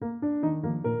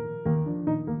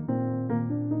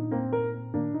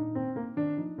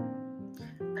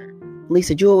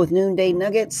Lisa Jewell with Noonday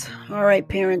Nuggets. All right,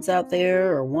 parents out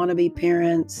there or wannabe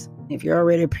parents, if you're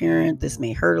already a parent, this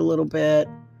may hurt a little bit.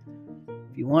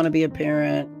 If you want to be a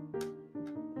parent,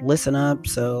 listen up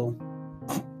so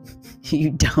you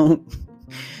don't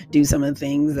do some of the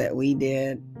things that we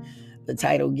did. The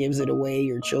title gives it away.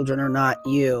 Your children are not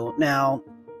you. Now,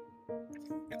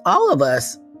 all of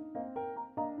us,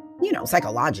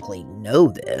 psychologically know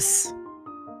this.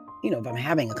 If I'm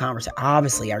having a conversation,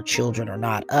 obviously our children are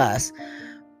not us,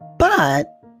 but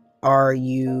are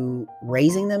you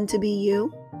raising them to be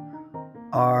you?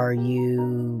 Are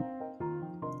you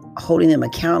holding them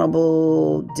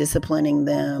accountable, disciplining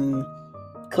them,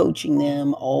 coaching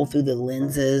them all through the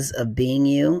lenses of being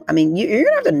you? I mean, you're going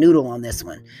to have to noodle on this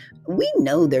one. We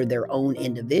know they're their own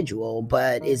individual,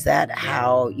 but is that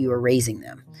how you are raising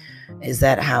them? Is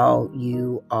that how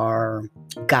you are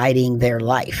guiding their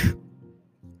life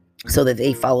so that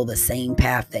they follow the same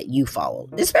path that you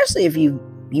followed? Especially if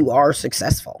you are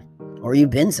successful, or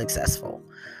you've been successful,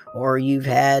 or you've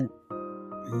had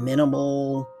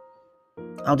minimal,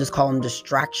 I'll just call them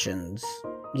distractions,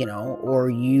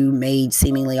 or you made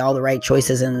seemingly all the right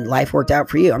choices and life worked out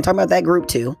for you. I'm talking about that group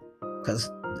too, because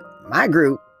my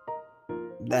group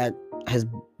that has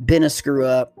been a screw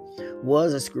up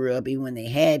was a screw up even when they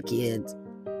had kids.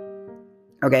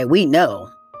 Okay, we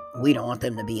know we don't want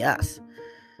them to be us,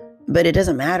 but it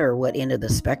doesn't matter what end of the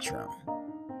spectrum.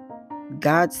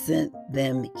 God sent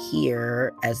them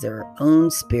here as their own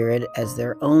spirit, as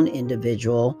their own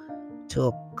individual,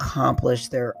 to accomplish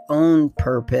their own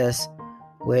purpose,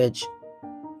 which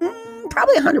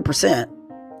probably 100%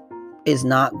 is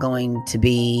not going to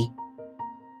be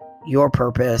your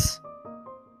purpose,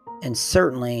 and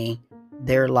certainly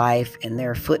their life and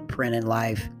their footprint in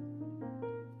life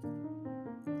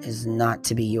is not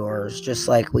to be yours. Just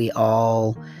like we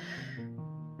all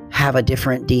have a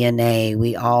different DNA,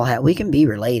 we can be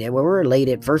related. Well, we're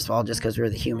related, first of all, just because we're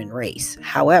the human race.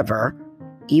 However,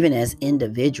 even as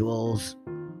individuals,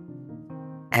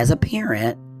 as a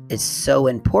parent, it's so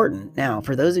important. Now,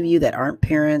 for those of you that aren't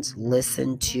parents,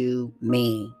 listen to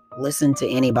me. Listen to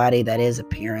anybody that is a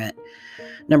parent.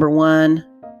 Number one,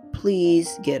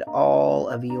 please get all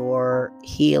of your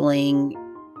healing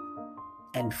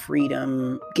and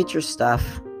freedom. Get your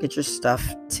stuff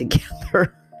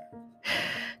together.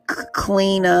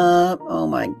 Clean up. Oh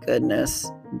my goodness.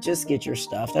 Just get your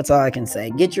stuff. That's all I can say.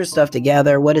 Get your stuff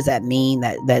together. What does that mean?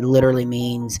 That literally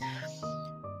means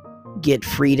get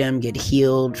freedom, get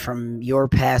healed from your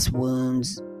past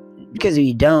wounds. Because if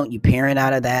you don't, you parent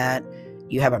out of that.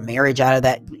 You have a marriage out of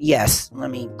that. Yes,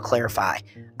 let me clarify.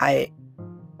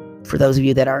 For those of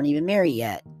you that aren't even married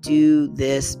yet, do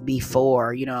this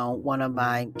before. One of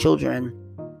my children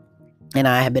and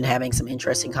I have been having some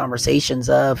interesting conversations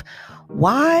of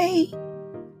why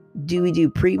do we do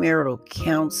premarital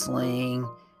counseling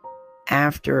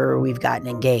after we've gotten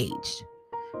engaged?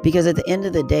 Because at the end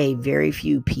of the day, very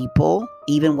few people,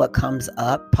 even what comes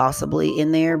up possibly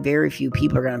in there, very few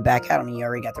people are going to back out. I mean, you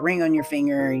already got the ring on your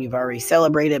finger, you've already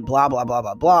celebrated, blah, blah, blah,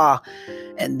 blah, blah.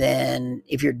 And then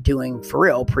if you're doing for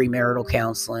real premarital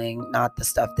counseling, not the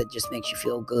stuff that just makes you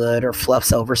feel good or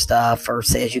fluffs over stuff or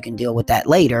says you can deal with that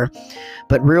later,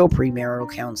 but real premarital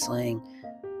counseling,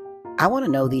 I want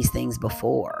to know these things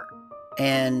before.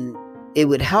 And it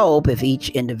would help if each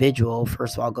individual,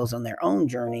 first of all, goes on their own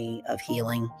journey of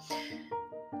healing.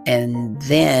 And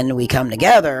then we come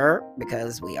together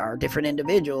because we are different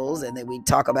individuals, and then we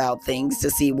talk about things to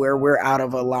see where we're out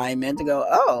of alignment to go,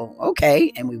 oh,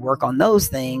 okay. And we work on those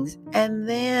things. And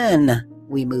then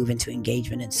we move into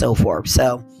engagement and so forth.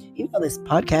 So even though this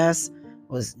podcast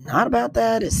was not about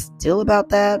that, it's still about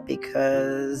that,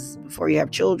 because before you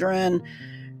have children,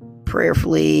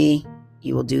 prayerfully,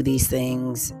 you will do these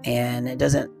things, and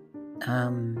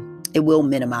it will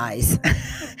minimize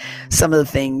some of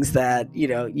the things that,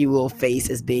 you will face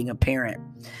as being a parent.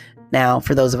 Now,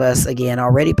 for those of us, again,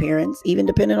 already parents, even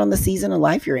depending on the season of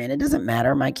life you're in, it doesn't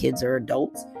matter. My kids are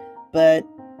adults, but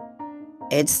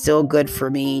it's still good for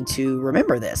me to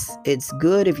remember this. It's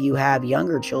good if you have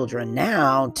younger children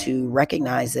now to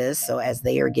recognize this. So as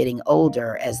they are getting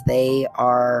older, as they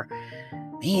are,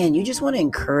 you just want to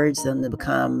encourage them to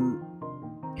become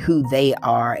who they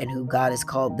are and who God has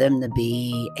called them to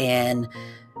be, and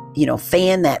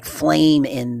fan that flame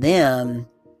in them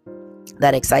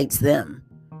that excites them,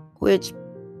 which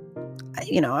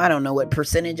I don't know what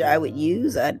percentage I would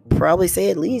use. I'd probably say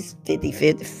at least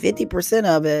 50%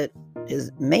 of it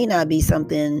may not be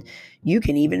something you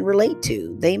can even relate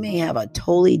to. They may have a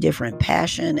totally different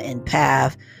passion and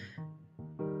path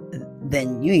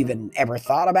than you even ever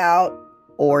thought about.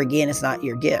 Or again, it's not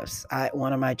your gifts.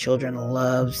 One of my children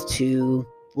loves to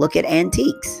look at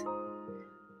antiques.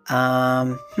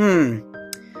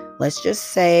 Let's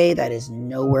just say that is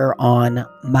nowhere on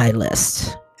my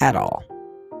list at all.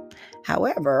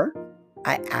 However,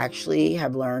 I actually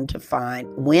have learned to find,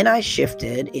 when I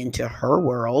shifted into her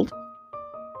world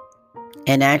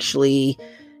and actually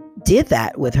did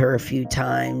that with her a few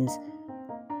times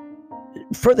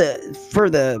for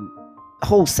the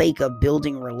whole sake of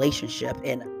building a relationship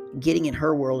and getting in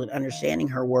her world and understanding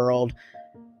her world,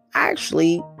 I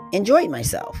actually enjoyed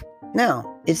myself.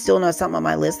 Now, it's still not something on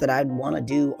my list that I'd want to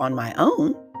do on my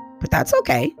own, but that's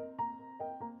okay.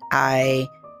 I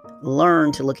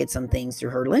learned to look at some things through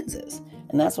her lenses.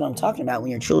 And that's what I'm talking about.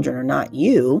 When your children are not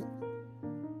you,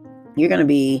 you're going to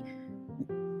be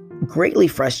greatly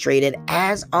frustrated,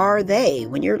 as are they.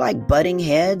 When you're like butting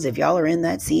heads, if y'all are in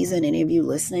that season, any of you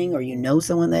listening, or you know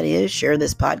someone that is, share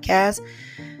this podcast.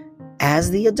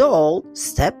 As the adult,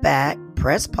 step back,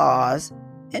 press pause,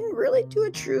 and really do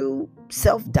a true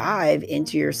self-dive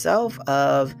into yourself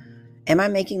of, am I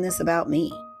making this about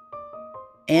me?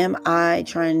 Am I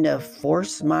trying to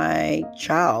force my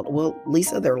child? Well,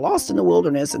 Lisa, they're lost in the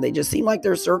wilderness and they just seem like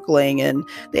they're circling and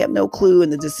they have no clue,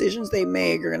 and the decisions they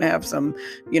make are going to have some,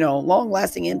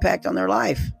 long-lasting impact on their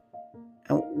life.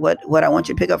 And what I want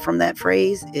you to pick up from that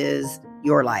phrase is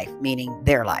your life, meaning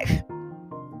their life.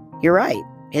 You're right.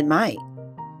 It might.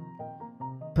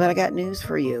 But I got news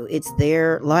for you. It's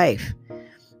their life.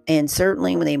 And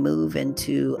certainly when they move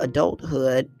into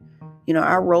adulthood,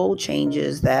 our role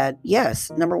changes. That,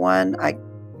 yes, number one,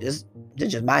 this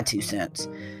is just my 2 cents.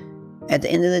 At the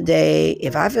end of the day,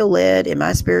 if I feel led in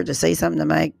my spirit to say something to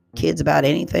my kids about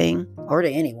anything, or to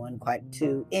anyone,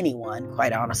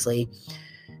 quite honestly,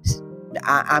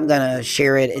 I'm going to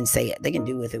share it and say it. They can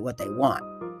do with it what they want.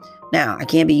 Now, I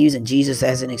can't be using Jesus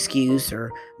as an excuse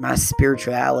or my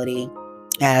spirituality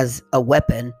as a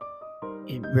weapon.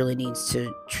 It really needs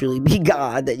to truly be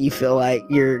God that you feel like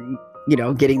you're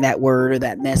getting that word or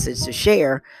that message to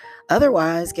share.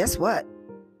 Otherwise, guess what?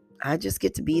 I just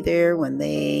get to be there when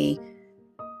they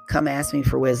come ask me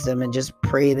for wisdom and just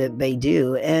pray that they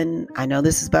do. And I know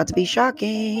this is about to be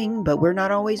shocking, but we're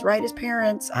not always right as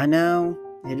parents. I know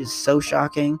it is so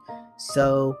shocking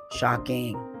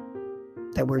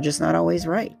that we're just not always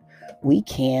right. We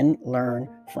can learn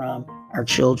from our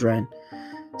children.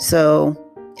 So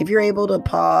if you're able to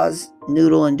pause,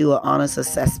 noodle, and do an honest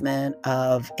assessment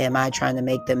of, am I trying to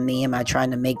make them me? Am I trying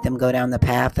to make them go down the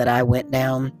path that I went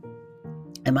down?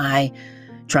 Am I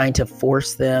trying to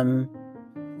force them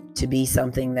to be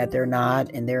something that they're not,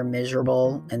 and they're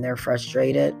miserable and they're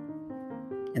frustrated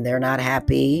and they're not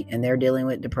happy and they're dealing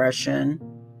with depression?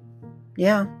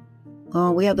 Yeah.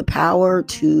 Well, we have the power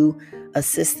to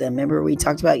assist them. Remember, we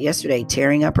talked about yesterday,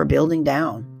 tearing up or building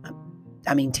down.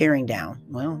 Tearing down.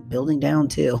 Well, building down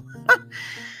too.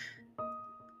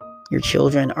 Your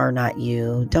children are not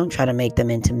you. Don't try to make them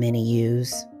into mini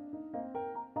yous.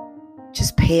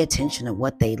 Just pay attention to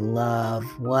what they love,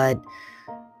 what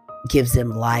gives them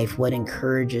life, what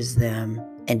encourages them,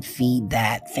 and feed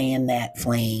that, fan that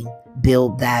flame,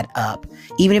 build that up.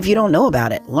 Even if you don't know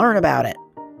about it, learn about it.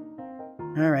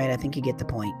 All right, I think you get the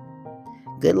point.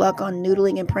 Good luck on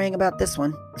noodling and praying about this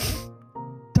one.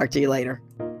 Talk to you later.